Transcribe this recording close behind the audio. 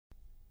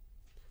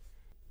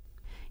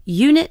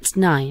Unit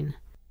 9.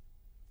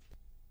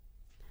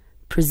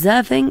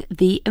 Preserving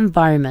the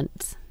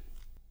environment.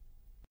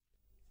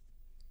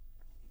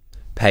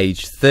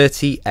 Page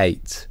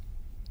 38.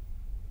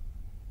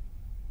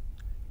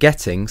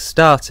 Getting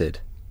started.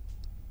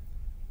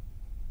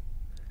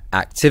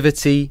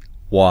 Activity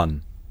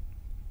 1.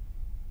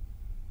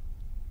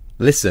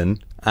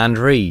 Listen and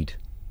read.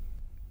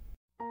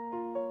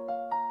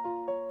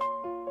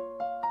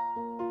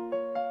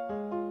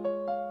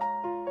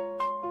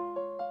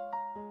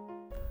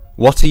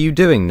 What are you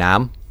doing,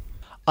 Nam?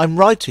 I'm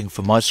writing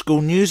for my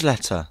school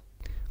newsletter.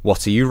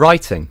 What are you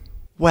writing?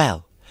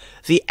 Well,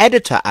 the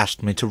editor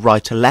asked me to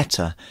write a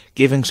letter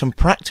giving some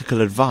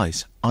practical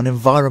advice on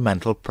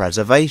environmental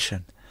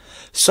preservation.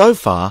 So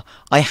far,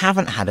 I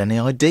haven't had any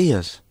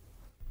ideas.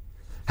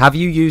 Have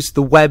you used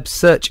the web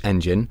search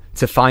engine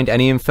to find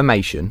any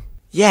information?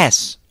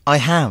 Yes, I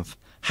have.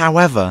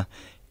 However,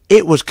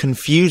 it was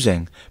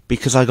confusing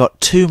because I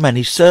got too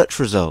many search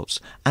results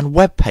and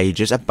web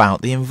pages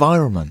about the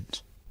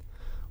environment.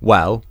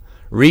 Well,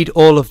 read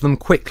all of them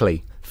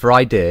quickly for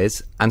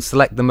ideas and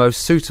select the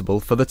most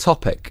suitable for the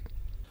topic.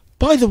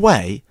 By the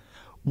way,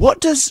 what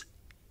does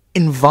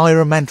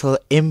environmental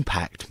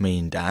impact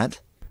mean, Dad?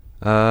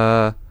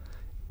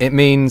 It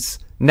means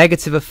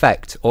negative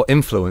effect or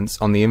influence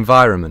on the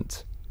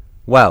environment.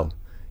 Well,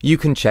 you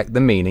can check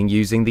the meaning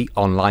using the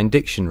online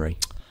dictionary.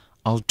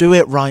 I'll do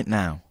it right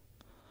now.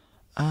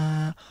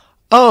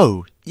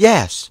 Oh,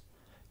 yes,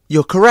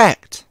 you're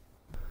correct.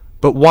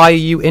 But why are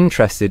you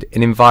interested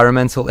in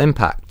environmental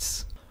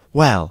impacts?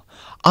 Well,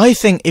 I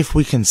think if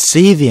we can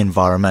see the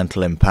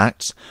environmental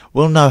impacts,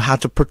 we'll know how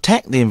to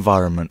protect the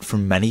environment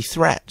from many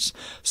threats,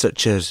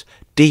 such as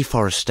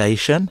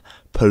deforestation,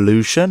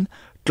 pollution,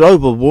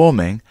 global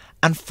warming,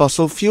 and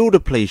fossil fuel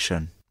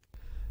depletion.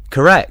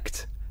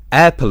 Correct.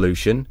 Air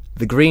pollution,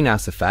 the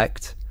greenhouse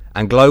effect,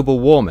 and global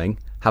warming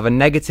have a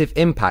negative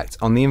impact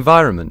on the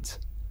environment.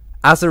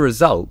 As a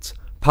result,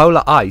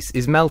 polar ice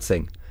is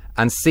melting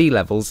and sea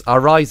levels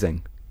are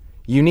rising.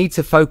 You need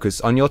to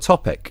focus on your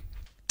topic.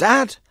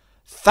 Dad,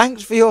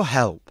 thanks for your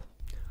help.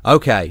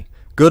 Okay,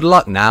 good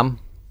luck, Nam.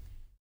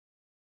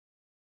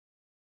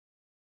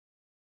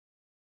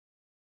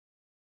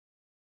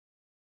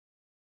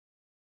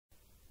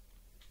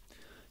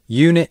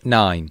 Unit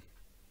 9.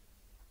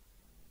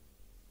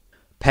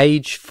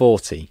 Page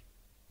 40.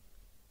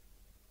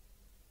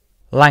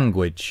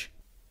 Language.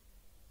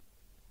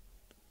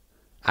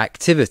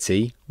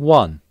 Activity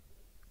 1.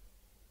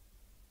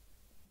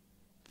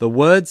 The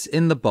words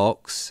in the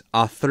box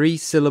are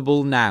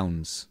 3-syllable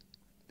nouns.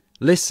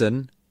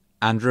 Listen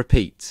and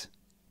repeat.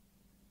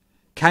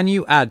 Can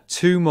you add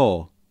 2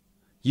 more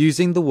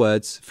using the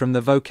words from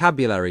the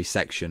vocabulary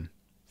section?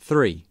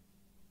 3.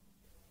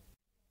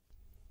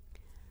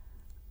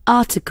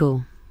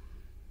 Article.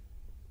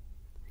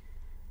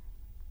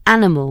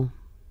 Animal.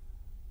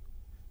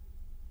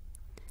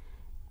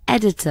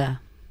 Editor.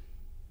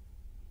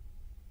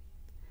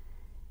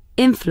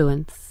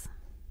 Influence.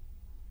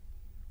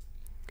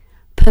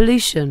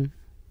 Pollution.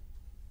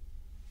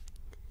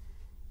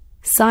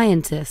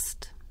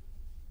 Scientist.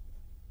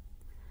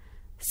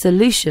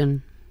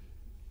 Solution.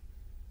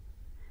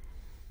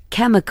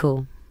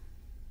 Chemical.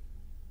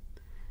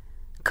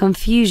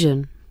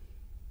 Confusion.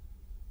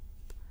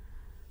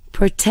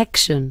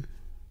 Protection.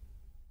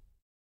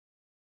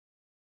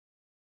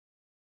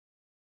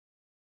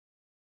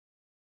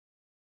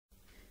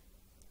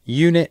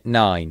 Unit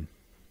 9.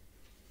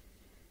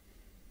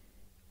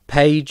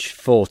 Page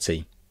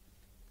 40.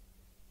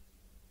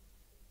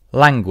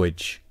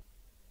 Language.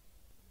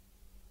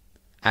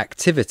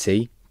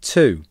 Activity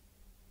 2.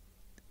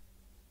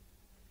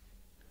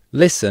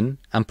 Listen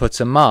and put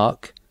a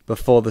mark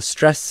before the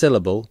stressed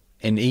syllable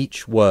in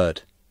each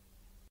word.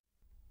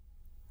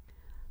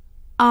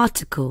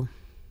 Article.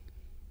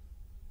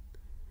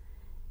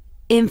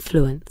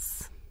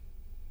 Influence.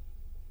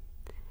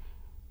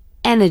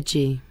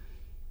 Energy.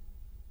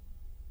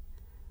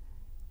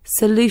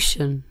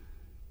 Solution.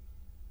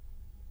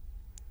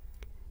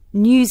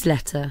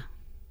 Newsletter.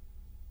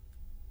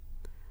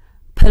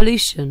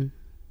 Pollution.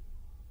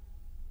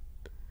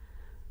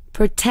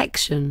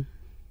 Protection.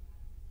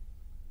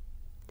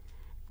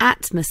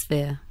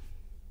 Atmosphere.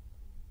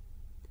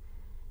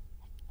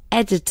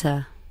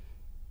 Editor.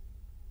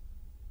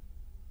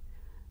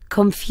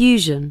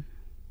 Confusion.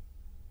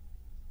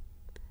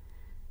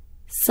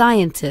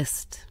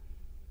 Scientist.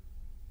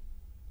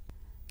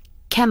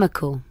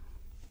 Chemical.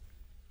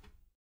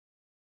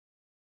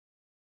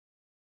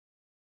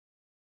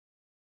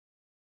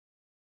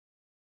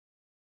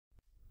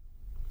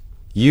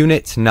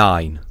 Unit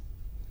 9.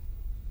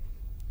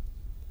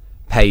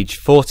 Page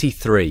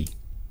 43.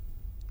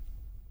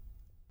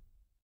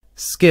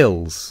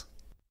 Skills.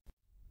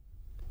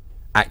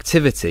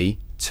 Activity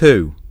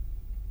 2.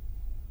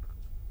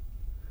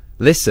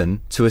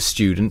 Listen to a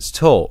student's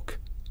talk.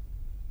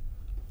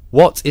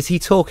 What is he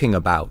talking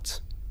about?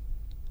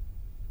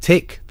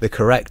 Tick the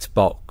correct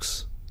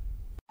box.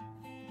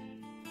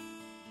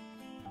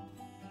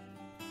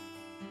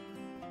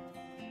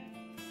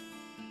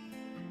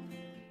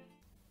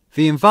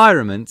 The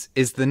environment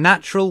is the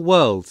natural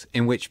world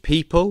in which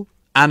people,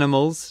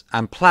 animals,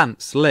 and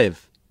plants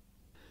live.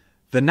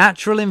 The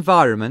natural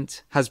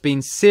environment has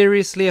been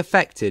seriously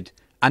affected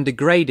and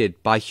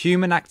degraded by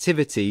human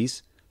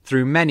activities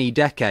through many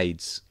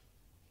decades.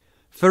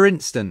 For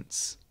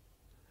instance,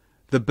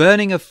 the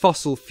burning of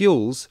fossil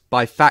fuels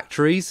by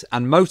factories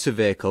and motor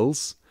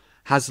vehicles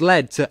has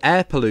led to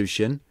air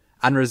pollution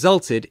and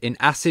resulted in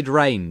acid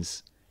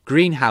rains,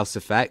 greenhouse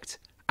effect,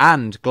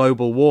 and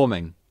global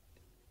warming.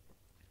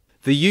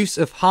 The use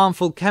of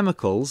harmful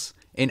chemicals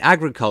in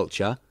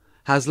agriculture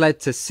has led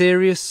to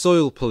serious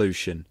soil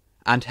pollution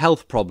and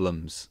health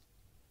problems.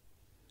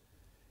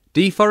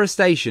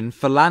 Deforestation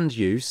for land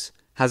use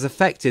has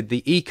affected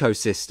the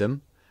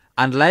ecosystem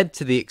and led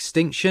to the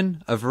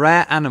extinction of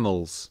rare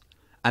animals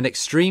and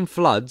extreme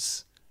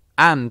floods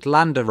and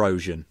land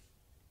erosion.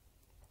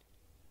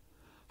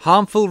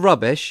 Harmful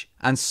rubbish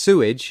and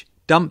sewage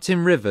dumped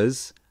in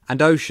rivers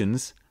and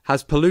oceans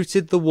has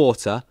polluted the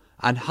water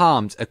and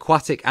harmed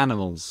aquatic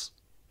animals.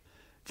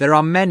 There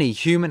are many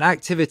human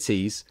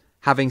activities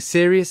having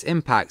serious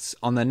impacts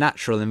on the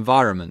natural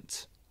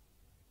environment.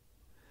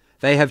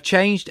 They have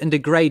changed and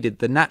degraded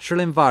the natural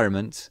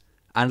environment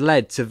and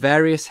led to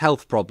various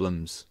health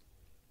problems.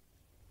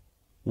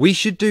 We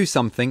should do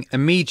something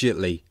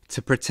immediately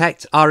to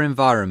protect our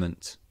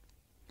environment.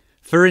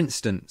 For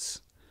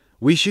instance,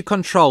 we should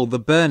control the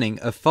burning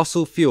of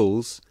fossil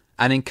fuels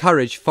and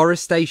encourage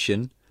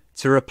forestation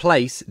to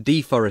replace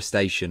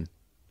deforestation.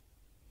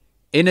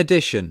 In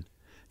addition,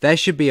 there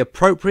should be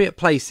appropriate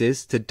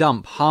places to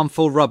dump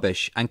harmful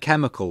rubbish and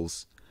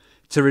chemicals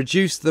to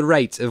reduce the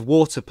rate of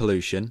water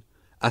pollution,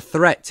 a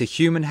threat to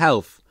human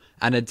health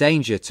and a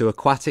danger to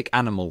aquatic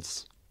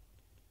animals.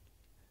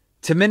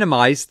 To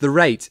minimize the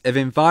rate of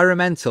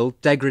environmental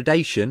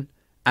degradation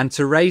and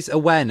to raise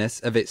awareness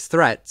of its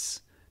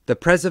threats, the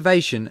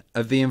preservation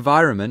of the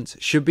environment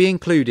should be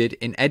included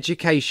in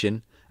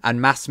education and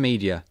mass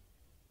media.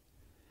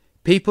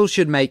 People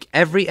should make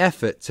every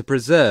effort to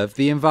preserve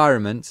the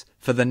environment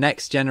for the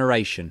next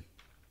generation.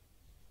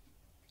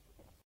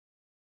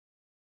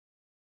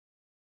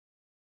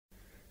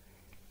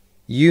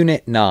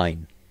 Unit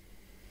 9,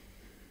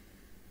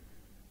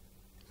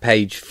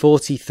 page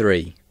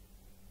 43.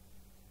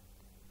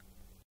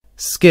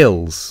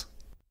 Skills.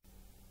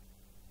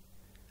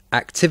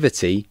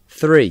 Activity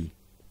 3.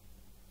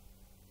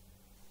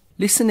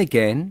 Listen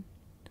again,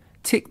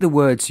 tick the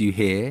words you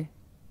hear,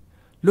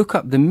 look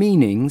up the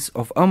meanings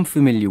of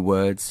unfamiliar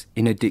words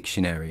in a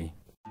dictionary.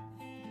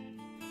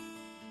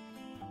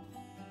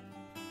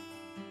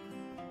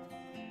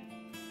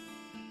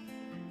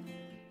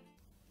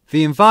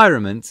 The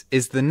environment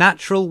is the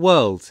natural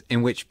world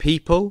in which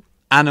people,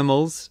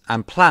 animals,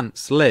 and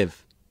plants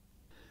live.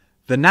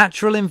 The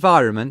natural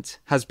environment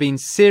has been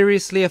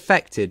seriously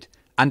affected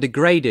and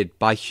degraded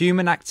by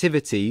human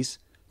activities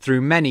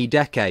through many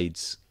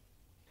decades.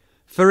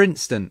 For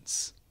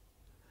instance,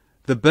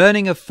 the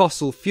burning of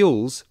fossil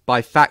fuels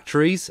by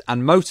factories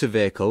and motor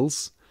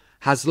vehicles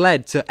has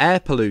led to air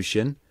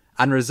pollution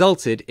and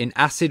resulted in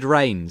acid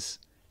rains,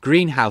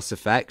 greenhouse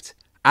effect,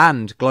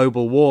 and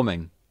global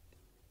warming.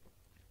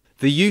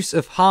 The use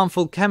of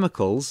harmful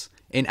chemicals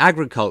in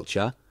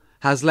agriculture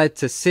has led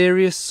to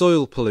serious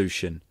soil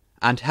pollution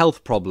and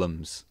health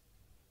problems.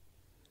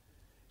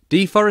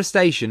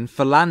 Deforestation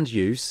for land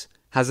use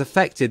has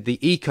affected the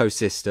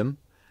ecosystem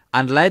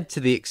and led to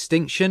the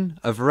extinction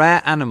of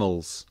rare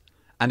animals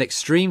and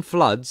extreme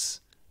floods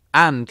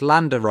and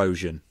land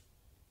erosion.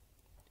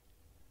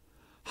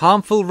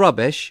 Harmful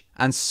rubbish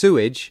and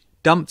sewage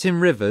dumped in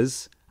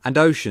rivers and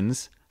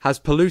oceans has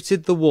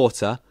polluted the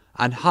water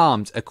and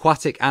harmed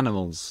aquatic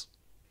animals.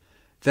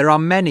 There are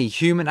many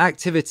human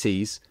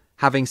activities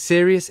having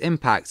serious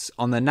impacts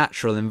on the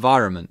natural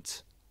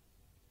environment.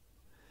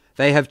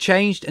 They have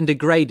changed and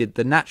degraded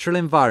the natural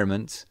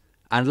environment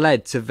and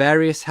led to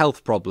various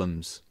health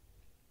problems.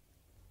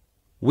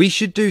 We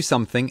should do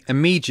something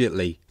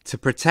immediately to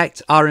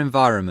protect our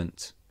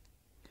environment.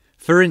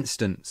 For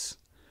instance,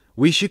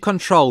 we should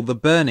control the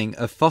burning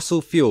of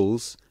fossil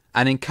fuels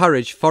and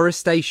encourage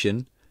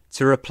forestation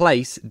to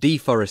replace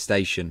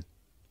deforestation.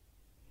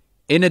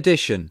 In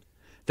addition,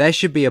 there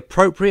should be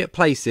appropriate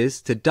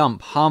places to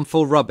dump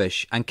harmful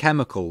rubbish and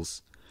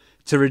chemicals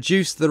to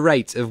reduce the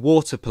rate of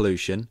water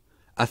pollution,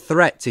 a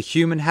threat to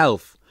human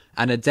health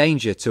and a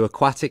danger to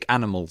aquatic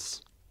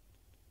animals.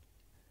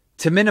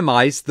 To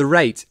minimize the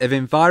rate of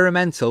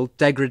environmental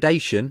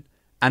degradation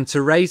and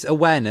to raise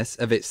awareness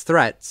of its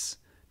threats,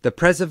 the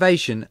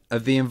preservation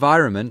of the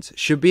environment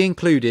should be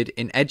included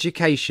in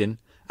education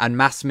and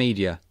mass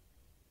media.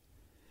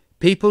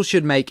 People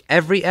should make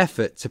every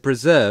effort to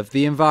preserve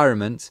the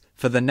environment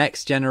for the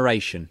next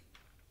generation.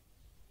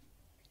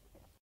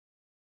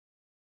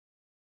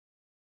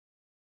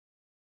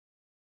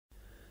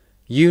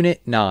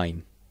 Unit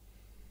 9,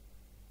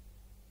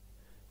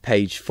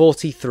 page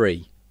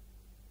 43.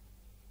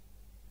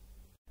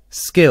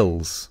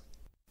 Skills.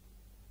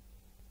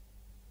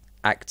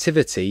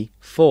 Activity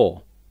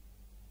 4.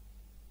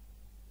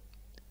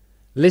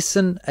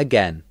 Listen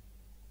again.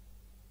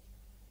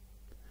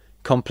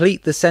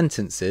 Complete the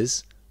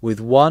sentences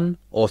with one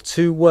or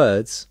two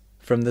words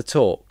from the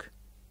talk.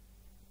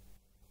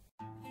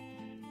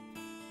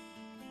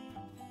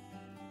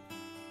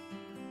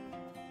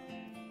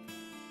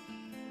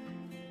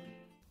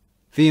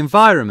 The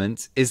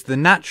environment is the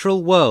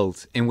natural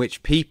world in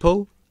which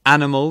people,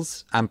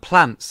 animals, and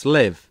plants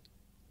live.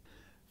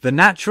 The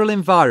natural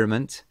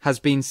environment has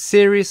been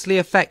seriously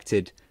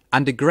affected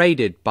and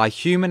degraded by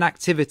human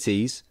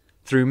activities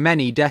through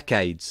many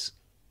decades.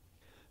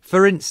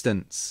 For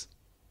instance,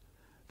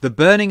 the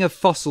burning of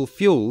fossil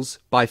fuels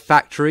by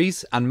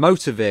factories and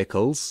motor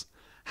vehicles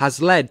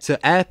has led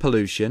to air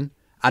pollution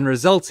and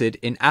resulted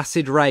in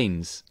acid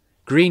rains,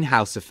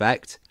 greenhouse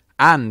effect,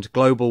 and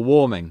global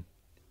warming.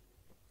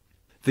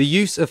 The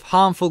use of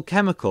harmful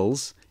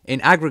chemicals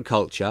in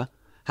agriculture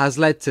has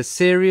led to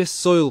serious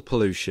soil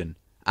pollution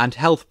and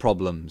health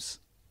problems.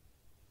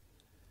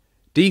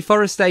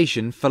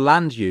 Deforestation for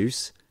land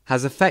use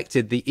has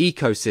affected the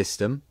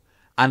ecosystem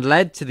and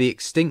led to the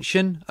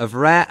extinction of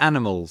rare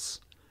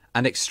animals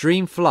and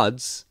extreme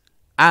floods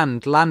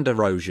and land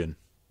erosion.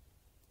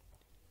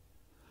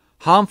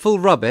 Harmful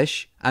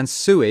rubbish and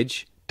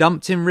sewage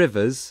dumped in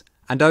rivers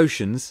and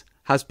oceans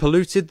has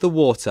polluted the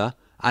water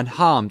and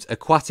harmed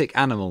aquatic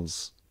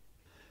animals.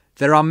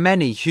 There are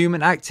many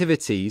human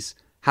activities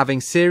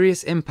having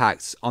serious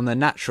impacts on the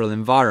natural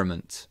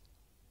environment.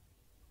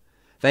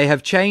 They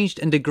have changed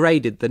and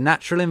degraded the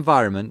natural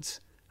environment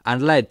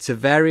and led to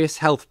various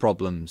health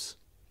problems.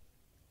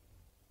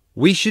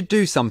 We should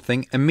do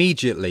something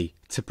immediately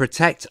to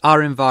protect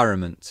our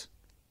environment.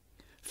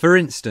 For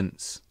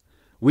instance,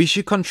 we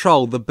should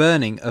control the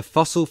burning of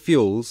fossil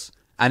fuels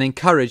and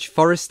encourage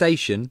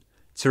forestation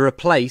to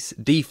replace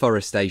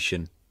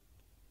deforestation.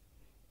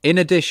 In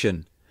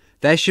addition,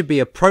 there should be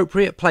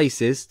appropriate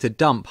places to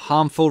dump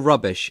harmful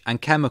rubbish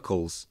and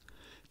chemicals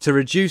to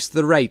reduce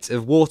the rate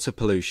of water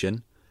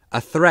pollution,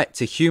 a threat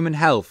to human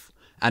health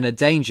and a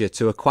danger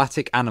to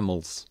aquatic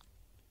animals.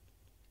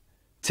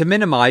 To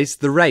minimize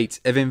the rate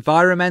of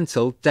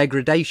environmental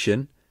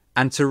degradation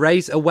and to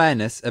raise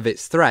awareness of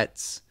its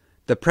threats,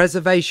 the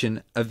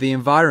preservation of the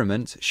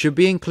environment should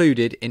be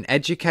included in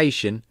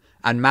education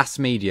and mass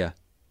media.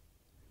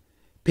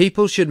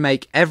 People should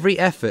make every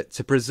effort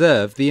to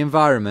preserve the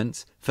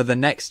environment for the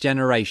next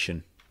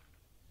generation.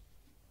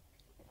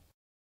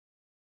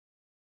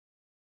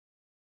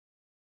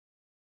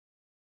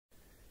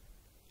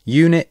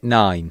 Unit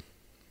 9,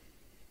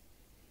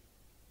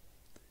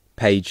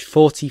 page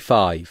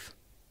 45.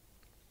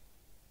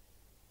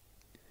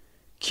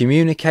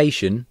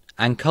 Communication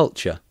and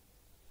Culture.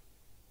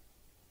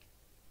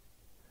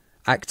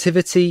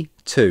 Activity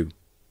 2.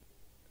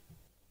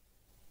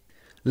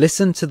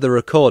 Listen to the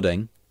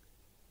recording.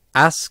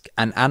 Ask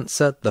and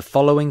answer the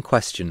following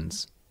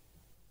questions.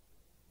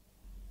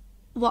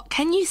 What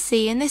can you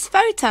see in this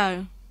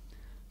photo?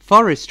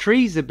 Forest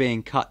trees are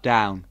being cut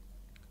down.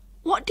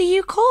 What do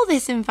you call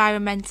this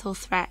environmental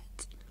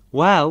threat?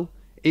 Well,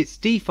 it's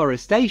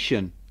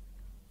deforestation.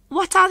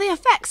 What are the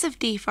effects of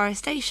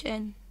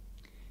deforestation?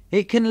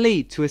 It can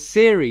lead to a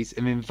series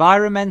of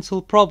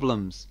environmental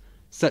problems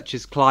such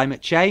as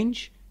climate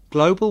change,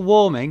 global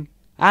warming,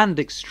 and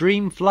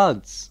extreme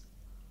floods.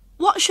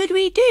 What should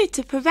we do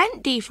to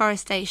prevent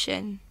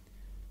deforestation?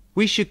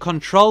 We should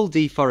control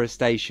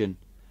deforestation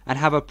and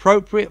have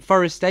appropriate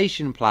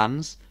forestation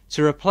plans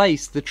to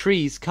replace the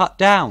trees cut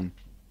down.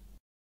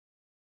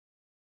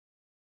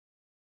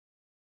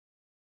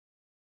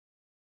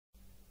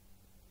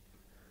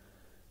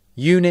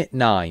 Unit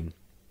 9,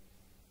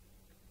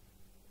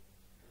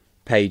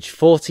 page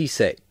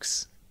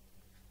 46.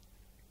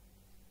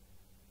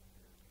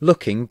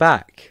 Looking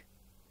back.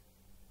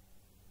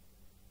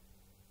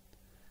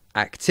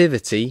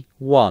 Activity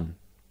 1.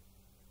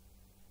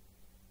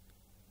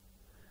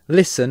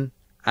 Listen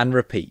and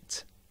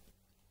repeat.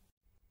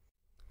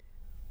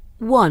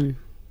 1.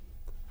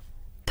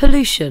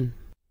 Pollution.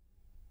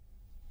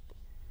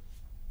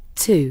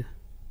 2.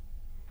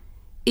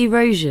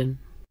 Erosion.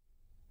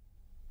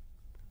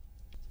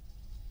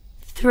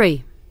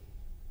 3.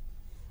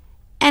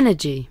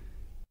 Energy.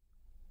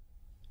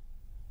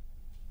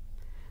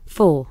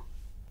 4.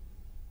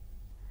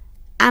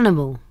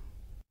 Animal.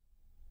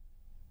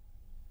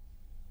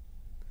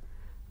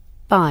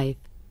 5.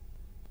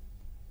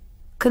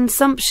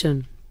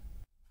 Consumption.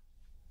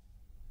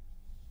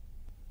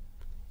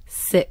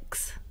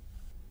 6.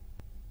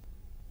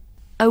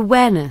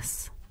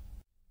 Awareness.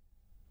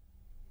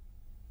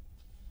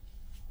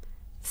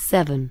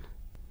 7.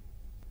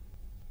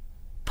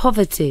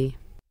 Poverty.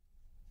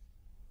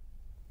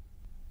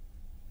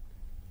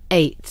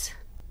 8.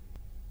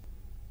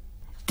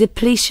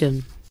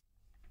 Depletion.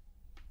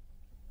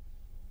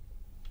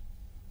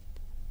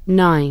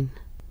 9.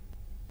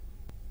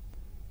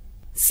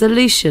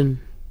 Solution.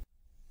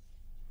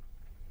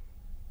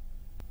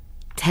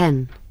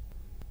 10.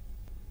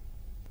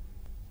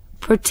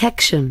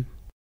 Protection.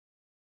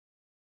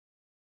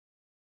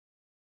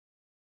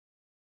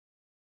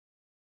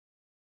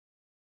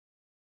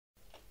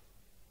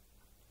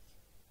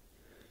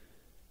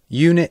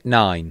 Unit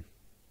 9,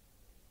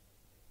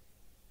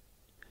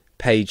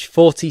 page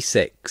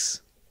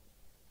 46.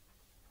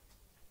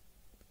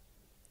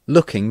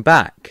 Looking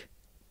back.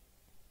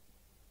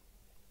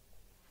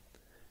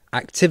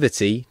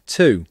 Activity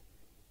 2.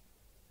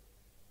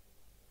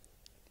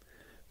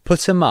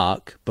 Put a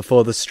mark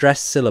before the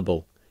stressed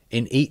syllable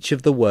in each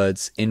of the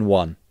words in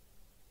one.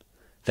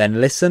 Then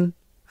listen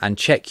and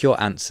check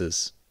your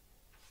answers.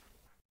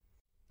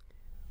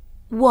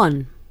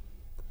 1.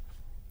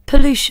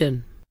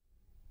 Pollution.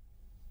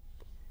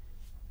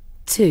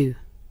 2.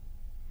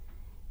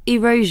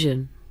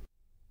 Erosion.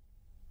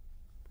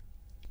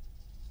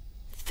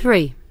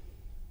 3.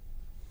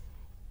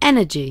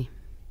 Energy.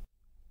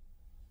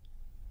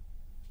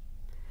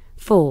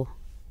 4.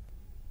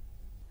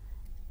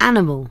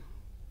 Animal.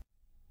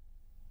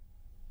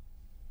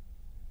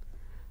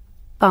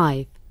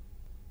 5.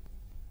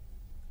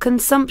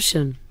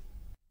 Consumption.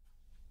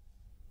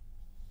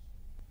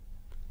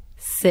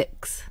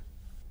 6.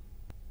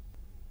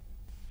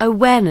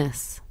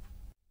 Awareness.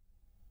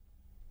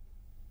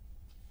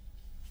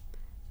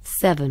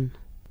 7.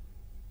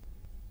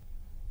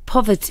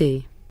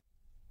 Poverty.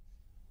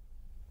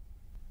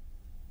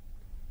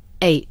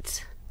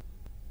 8.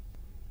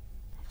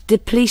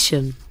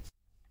 Depletion.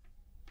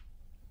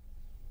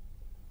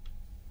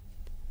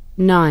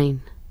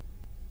 9.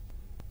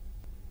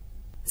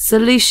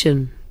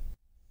 Solution.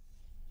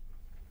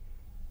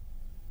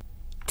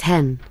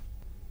 10.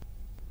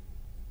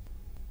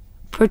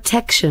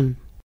 Protection.